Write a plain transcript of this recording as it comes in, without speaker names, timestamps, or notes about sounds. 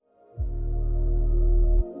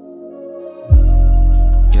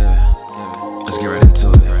get right into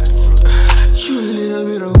it. You a little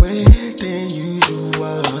bit away than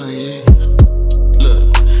usual, yeah.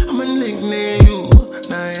 Look, I'ma nickname you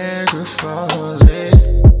Niagara Falls, yeah.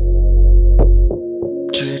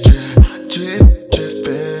 Drip, drip, drip,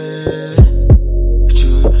 drippin'.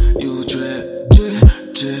 You drip, drip,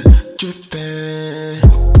 drip, drippin'.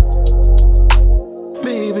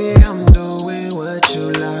 Maybe I'm doing what you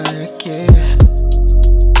like, yeah.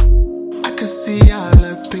 I can see all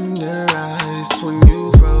up in your eyes when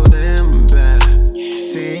you roll them back.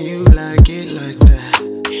 Say you like it like that.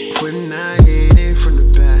 When I hit it from the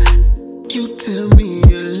back, you tell me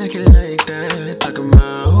you like it like that. Talking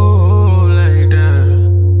my whole like that.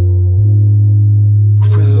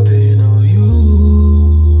 Rubbing on you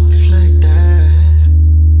like that.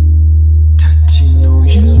 Touching on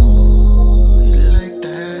you like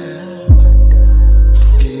that.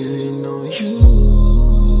 Feeling on you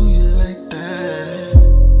like that.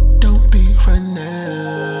 Don't be right now.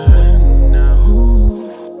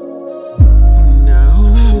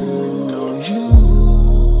 Now feeling on you.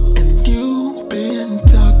 And you been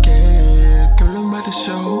talking. Girl, I'm about to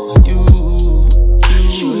show you.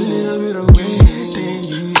 You a little bit away than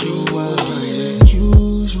usual, yeah.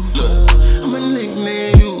 Look, I'ma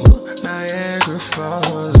nickname you Niagara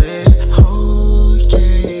Falls, yeah. Oh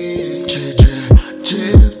yeah. Drip, drip,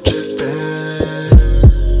 drip, drippin'.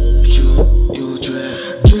 You drip,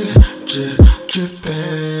 drip, drip,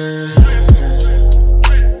 drippin'.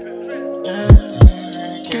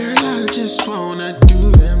 Girl, I just wanna do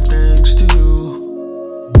them things to you.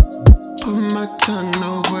 Put my tongue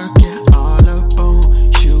to work, yeah, all up on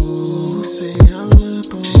you. Say